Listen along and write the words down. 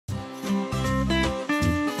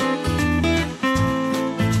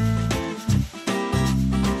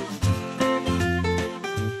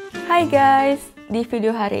Hai guys, di video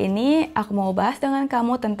hari ini aku mau bahas dengan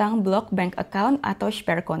kamu tentang blok bank account atau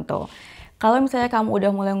Sperrkonto. Kalau misalnya kamu udah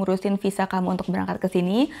mulai ngurusin visa kamu untuk berangkat ke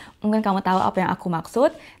sini, mungkin kamu tahu apa yang aku maksud.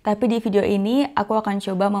 Tapi di video ini aku akan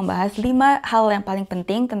coba membahas 5 hal yang paling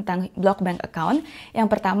penting tentang blok bank account. Yang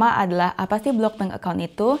pertama adalah apa sih blok bank account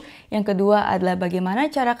itu? Yang kedua adalah bagaimana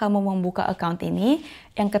cara kamu membuka account ini.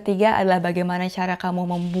 Yang ketiga adalah bagaimana cara kamu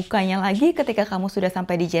membukanya lagi ketika kamu sudah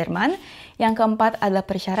sampai di Jerman. Yang keempat adalah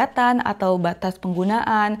persyaratan atau batas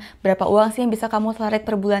penggunaan, berapa uang sih yang bisa kamu tarik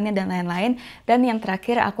per bulannya dan lain-lain. Dan yang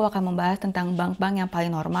terakhir aku akan membahas tentang bank-bank yang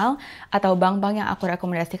paling normal atau bank-bank yang aku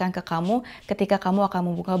rekomendasikan ke kamu ketika kamu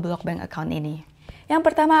akan membuka blok bank account ini. Yang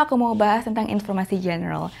pertama aku mau bahas tentang informasi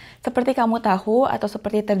general. Seperti kamu tahu atau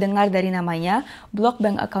seperti terdengar dari namanya, blok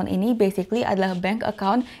bank account ini basically adalah bank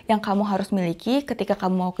account yang kamu harus miliki ketika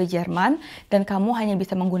kamu mau ke Jerman dan kamu hanya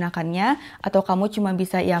bisa menggunakannya atau kamu cuma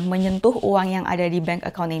bisa menyentuh uang yang ada di bank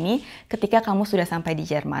account ini ketika kamu sudah sampai di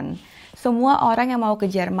Jerman. Semua orang yang mau ke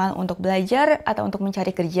Jerman untuk belajar atau untuk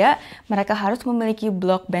mencari kerja, mereka harus memiliki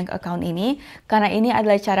blok bank account ini karena ini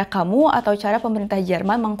adalah cara kamu atau cara pemerintah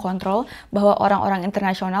Jerman mengkontrol bahwa orang-orang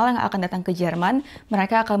internasional yang akan datang ke Jerman,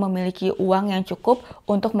 mereka akan memiliki uang yang cukup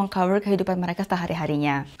untuk mengcover kehidupan mereka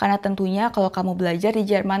sehari-harinya. Karena tentunya kalau kamu belajar di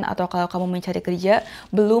Jerman atau kalau kamu mencari kerja,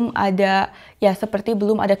 belum ada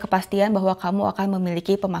kepastian bahwa kamu akan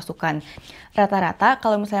memiliki pemasukan. Rata-rata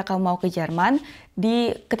kalau misalnya kamu mau ke Jerman,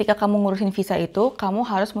 ketika kamu ngurusin visa itu, kamu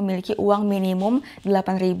harus memiliki uang minimum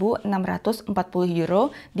 8.640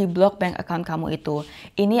 euro di blok bank account kamu itu.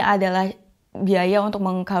 Ini adalah biaya untuk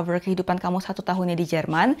mengcover kehidupan kamu 1 tahunnya di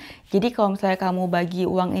Jerman. Jadi kalau misalnya kamu bagi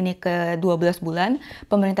uang ini ke 12 bulan,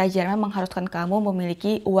 pemerintah Jerman mengharuskan kamu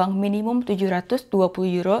memiliki uang minimum 720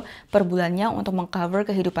 euro per bulannya untuk mengcover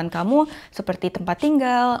kehidupan kamu seperti tempat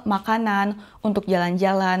tinggal, makanan, untuk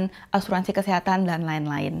jalan-jalan, asuransi kesehatan, dan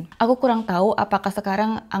lain-lain. Aku kurang tahu apakah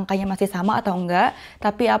sekarang angkanya masih sama atau enggak,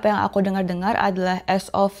 tapi apa yang aku dengar-dengar adalah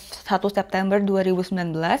as of 1 September 2019,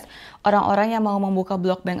 orang-orang yang mau membuka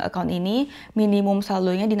blok bank account ini minimum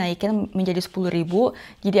saldonya dinaikin menjadi 10.000.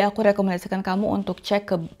 Jadi aku rekomendasikan kamu untuk cek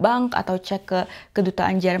ke bank atau cek ke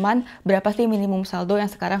kedutaan Jerman berapa sih minimum saldo yang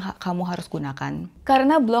sekarang kamu harus gunakan.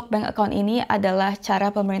 Karena blok bank account ini adalah cara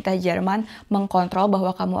pemerintah Jerman mengkontrol bahwa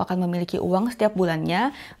kamu akan memiliki uang setiap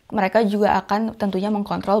bulannya, mereka juga akan tentunya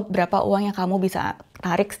mengkontrol berapa uang yang kamu bisa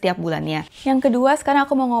tarik setiap bulannya. Yang kedua, sekarang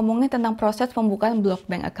aku mau ngomongin tentang proses pembukaan blok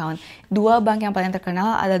bank account. 2 bank yang paling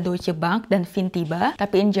terkenal adalah Deutsche Bank dan Fintiba.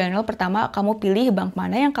 Tapi in general, pertama kamu pilih bank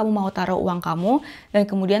mana yang kamu mau taruh uang kamu, dan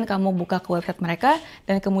kemudian kamu buka ke website mereka,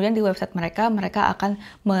 dan kemudian di website mereka akan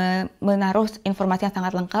menaruh informasi yang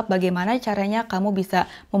sangat lengkap bagaimana caranya kamu bisa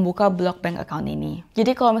membuka blok bank account ini.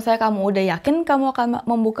 Jadi kalau misalnya kamu udah yakin kamu akan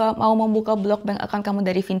mau membuka blok bank account kamu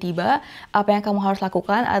dari Fintiba, apa yang kamu harus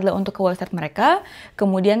lakukan adalah untuk ke website mereka,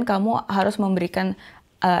 kemudian kamu harus memberikan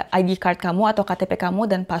ID card kamu atau KTP kamu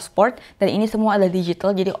dan pasport, dan ini semua adalah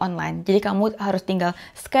digital, jadi online. Jadi kamu harus tinggal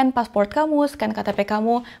scan pasport kamu, scan KTP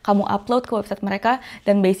kamu upload ke website mereka,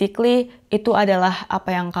 dan basically itu adalah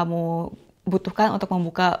apa yang kamu butuhkan untuk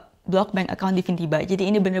membuka blok bank account di Fintiba. Jadi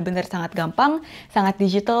ini benar-benar sangat gampang, sangat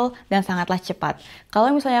digital, dan sangatlah cepat.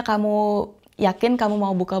 Kalau misalnya kamu yakin kamu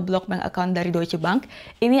mau buka blok bank account dari Deutsche Bank,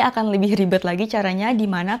 ini akan lebih ribet lagi caranya, di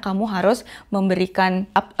mana kamu harus memberikan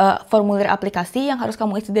formulir aplikasi yang harus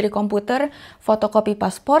kamu isi dari komputer, fotokopi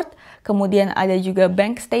pasport, kemudian ada juga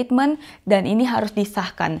bank statement, dan ini harus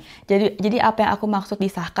disahkan. Jadi apa yang aku maksud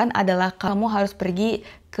disahkan adalah kamu harus pergi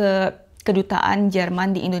ke kedutaan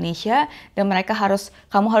Jerman di Indonesia, dan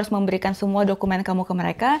kamu harus memberikan semua dokumen kamu ke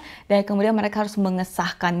mereka, dan kemudian mereka harus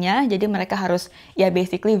mengesahkannya. Jadi mereka harus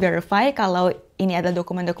basically verify kalau ini adalah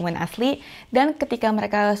dokumen-dokumen asli, dan ketika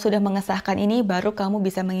mereka sudah mengesahkan ini, baru kamu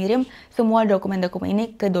bisa mengirim semua dokumen-dokumen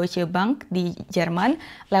ini ke Deutsche Bank di Jerman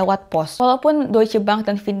lewat pos. Walaupun Deutsche Bank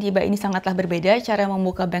dan Fintiba ini sangatlah berbeda cara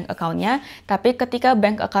membuka bank account-nya, tapi ketika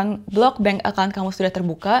blok bank account kamu sudah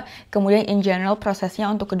terbuka, kemudian in general prosesnya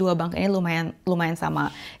untuk kedua bank ini lumayan sama.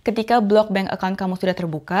 Ketika blok bank account kamu sudah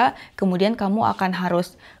terbuka, kemudian kamu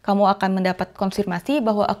akan mendapat konfirmasi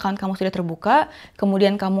bahwa account kamu sudah terbuka,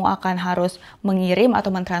 kemudian kamu akan harus mengirim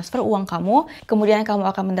atau mentransfer uang kamu, kemudian kamu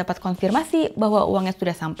akan mendapat konfirmasi bahwa uangnya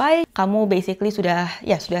sudah sampai, kamu basically sudah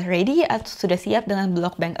ready atau sudah siap dengan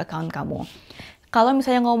blok bank account kamu. Kalau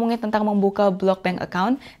misalnya ngomongin tentang membuka blok bank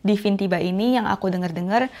account di Fintiba ini, yang aku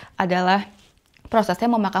dengar adalah prosesnya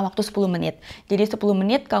memakan waktu 10 menit. Jadi 10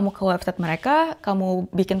 menit kamu ke website mereka, kamu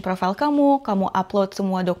bikin profil kamu upload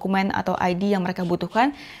semua dokumen atau ID yang mereka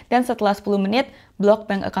butuhkan, dan setelah 10 menit blok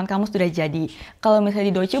bank account kamu sudah jadi. Kalau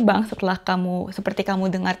misalnya di Deutsche Bank, seperti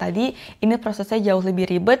kamu dengar tadi, ini prosesnya jauh lebih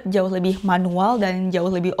ribet, jauh lebih manual, dan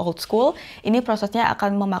jauh lebih old school. Ini prosesnya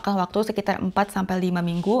akan memakan waktu sekitar 4-5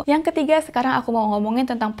 minggu. Yang ketiga, sekarang aku mau ngomongin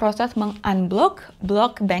tentang proses meng-unblock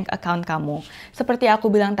blok bank account kamu. Seperti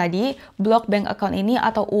aku bilang tadi, blok bank account ini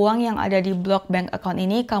atau uang yang ada di blok bank account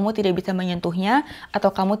ini, kamu tidak bisa menyentuhnya,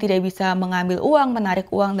 atau kamu tidak bisa mengambil uang,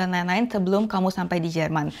 menarik uang, dan lain-lain sebelum kamu sampai di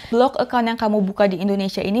Jerman. Blok account yang kamu buka di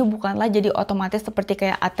Indonesia ini bukanlah jadi otomatis seperti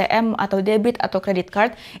kayak ATM atau debit atau credit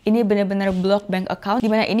card. Ini benar-benar blok bank account,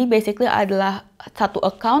 dimana ini basically adalah satu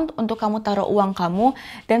account untuk kamu taruh uang kamu,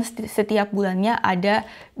 dan setiap bulannya ada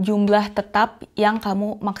jumlah tetap yang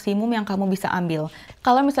maksimum yang kamu bisa ambil.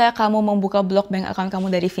 Kalau misalnya kamu membuka blok bank account kamu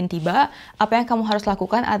dari Fintiba, apa yang kamu harus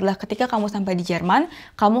lakukan adalah ketika kamu sampai di Jerman,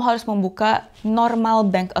 kamu harus membuka normal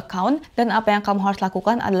bank account, dan apa yang kamu harus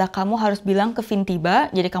lakukan adalah kamu harus bilang ke Fintiba,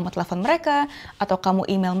 jadi kamu telepon mereka, atau kamu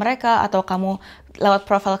email mereka, atau kamu lewat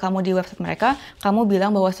profil kamu di website mereka, kamu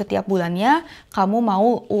bilang bahwa setiap bulannya kamu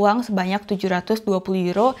mau uang sebanyak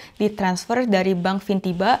 720 euro ditransfer dari bank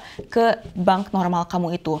Fintiba ke bank normal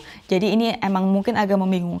kamu itu. Jadi ini emang mungkin agak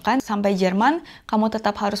membingungkan. Sampai Jerman, kamu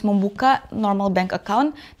tetap harus membuka normal bank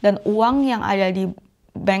account, dan uang yang ada di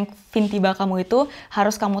bank Fintiba kamu itu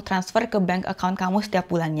harus kamu transfer ke bank account kamu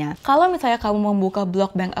setiap bulannya. Kalau misalnya kamu membuka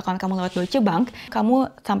blok bank account kamu lewat Deutsche Bank,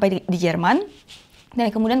 kamu sampai di Jerman, dan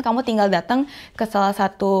kemudian kamu tinggal datang ke salah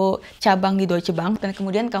satu cabang di Deutsche Bank, dan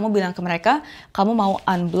kemudian kamu bilang ke mereka, kamu mau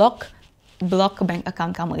unblock blok bank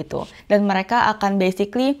account kamu itu. Dan mereka akan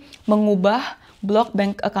basically mengubah blok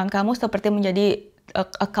bank account kamu seperti menjadi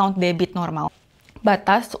account debit normal.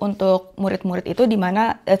 Batas untuk murid-murid itu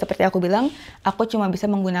dimana, seperti aku bilang, aku cuma bisa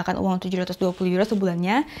menggunakan uang 720 euro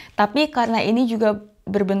sebulannya, tapi karena ini juga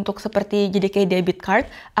berbentuk seperti jadi kayak debit card,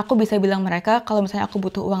 aku bisa bilang mereka kalau misalnya aku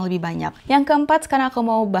butuh uang lebih banyak. Yang keempat, sekarang aku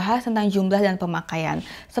mau bahas tentang jumlah dan pemakaian.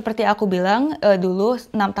 Seperti aku bilang dulu, 6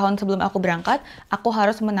 tahun sebelum aku berangkat, aku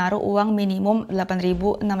harus menaruh uang minimum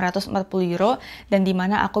 8.640 euro, dan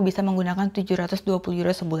dimana aku bisa menggunakan 720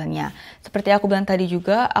 euro sebulannya. Seperti aku bilang tadi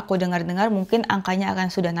juga, aku dengar-dengar mungkin angkanya akan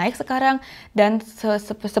sudah naik sekarang, dan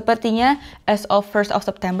sepertinya as of 1st of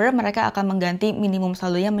September, mereka akan mengganti minimum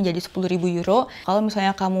saldonya menjadi 10.000 euro. Kalau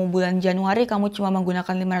misalnya kamu bulan Januari kamu cuma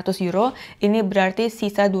menggunakan 500 euro, ini berarti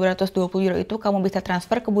sisa 220 euro itu kamu bisa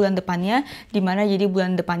transfer ke bulan depannya, dimana jadi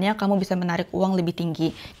bulan depannya kamu bisa menarik uang lebih tinggi.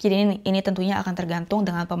 Jadi ini tentunya akan tergantung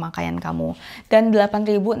dengan pemakaian kamu. Dan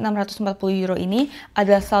 8.640 euro ini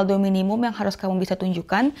adalah saldo minimum yang harus kamu bisa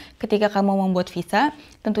tunjukkan ketika kamu membuat visa.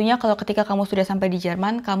 Tentunya kalau ketika kamu sudah sampai di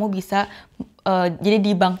Jerman, kamu bisa jadi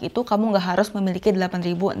di bank itu kamu nggak harus memiliki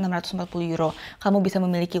 8.640 euro. Kamu bisa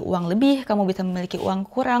memiliki uang lebih, kamu bisa memiliki uang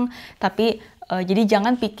kurang, tapi jadi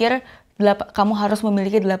jangan pikir kamu harus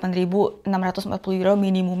memiliki 8.640 euro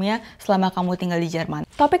minimumnya selama kamu tinggal di Jerman.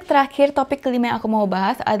 Topik terakhir, topik kelima yang aku mau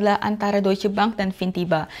bahas adalah antara Deutsche Bank dan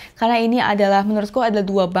Fintiba. Karena ini adalah, menurutku adalah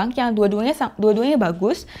dua bank yang dua-duanya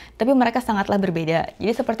bagus, tapi mereka sangatlah berbeda.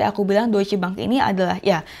 Jadi seperti aku bilang, Deutsche Bank ini adalah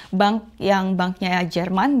ya banknya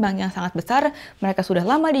Jerman, bank yang sangat besar. Mereka sudah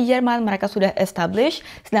lama di Jerman, mereka sudah established.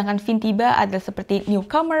 Sedangkan Fintiba adalah seperti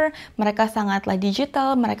newcomer, mereka sangatlah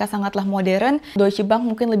digital, mereka sangatlah modern. Deutsche Bank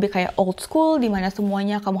mungkin lebih kayak old school, dimana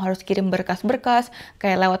semuanya kamu harus kirim berkas-berkas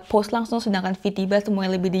kayak lewat pos langsung, sedangkan Fintiba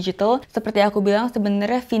semuanya lebih digital. Seperti aku bilang,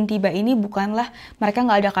 sebenarnya Fintiba ini bukanlah, mereka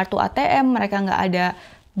nggak ada kartu ATM, mereka nggak ada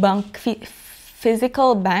bank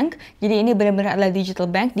physical bank, jadi ini benar-benar adalah digital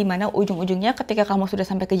bank, dimana ujung-ujungnya ketika kamu sudah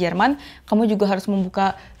sampai ke Jerman, kamu juga harus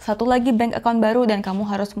membuka satu lagi bank account baru, dan kamu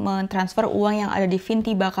harus mentransfer uang yang ada di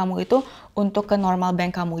Fintiba kamu itu untuk ke normal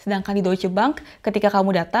bank kamu. Sedangkan di Deutsche Bank, ketika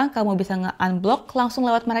kamu datang, kamu bisa nge-unblock langsung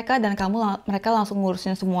lewat mereka, dan mereka langsung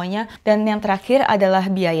ngurusin semuanya. Dan yang terakhir adalah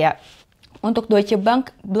biaya. Untuk Deutsche Bank,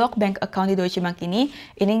 blok bank account di Deutsche Bank ini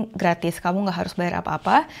gratis, kamu nggak harus bayar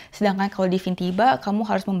apa-apa. Sedangkan kalau di Fintiba, kamu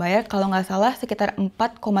harus membayar kalau nggak salah sekitar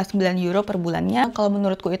 4,9 euro per bulannya. Kalau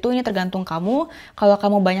menurutku itu ini tergantung kamu. Kalau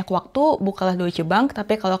kamu banyak waktu, bukalah Deutsche Bank.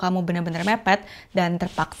 Tapi kalau kamu benar-benar mepet dan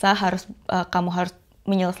terpaksa kamu harus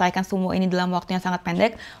menyelesaikan semua ini dalam waktu yang sangat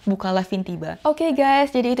pendek, bukalah Fintiba. Oke guys,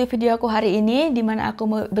 jadi itu video aku hari ini, dimana aku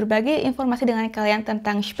mau berbagi informasi dengan kalian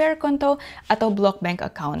tentang Sperrkonto atau blok bank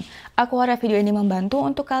account. Aku harap video ini membantu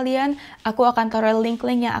untuk kalian. Aku akan taruh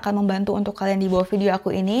link-link yang akan membantu untuk kalian di bawah video aku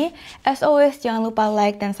ini. As always, jangan lupa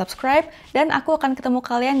like dan subscribe, dan aku akan ketemu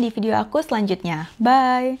kalian di video aku selanjutnya.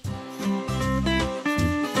 Bye!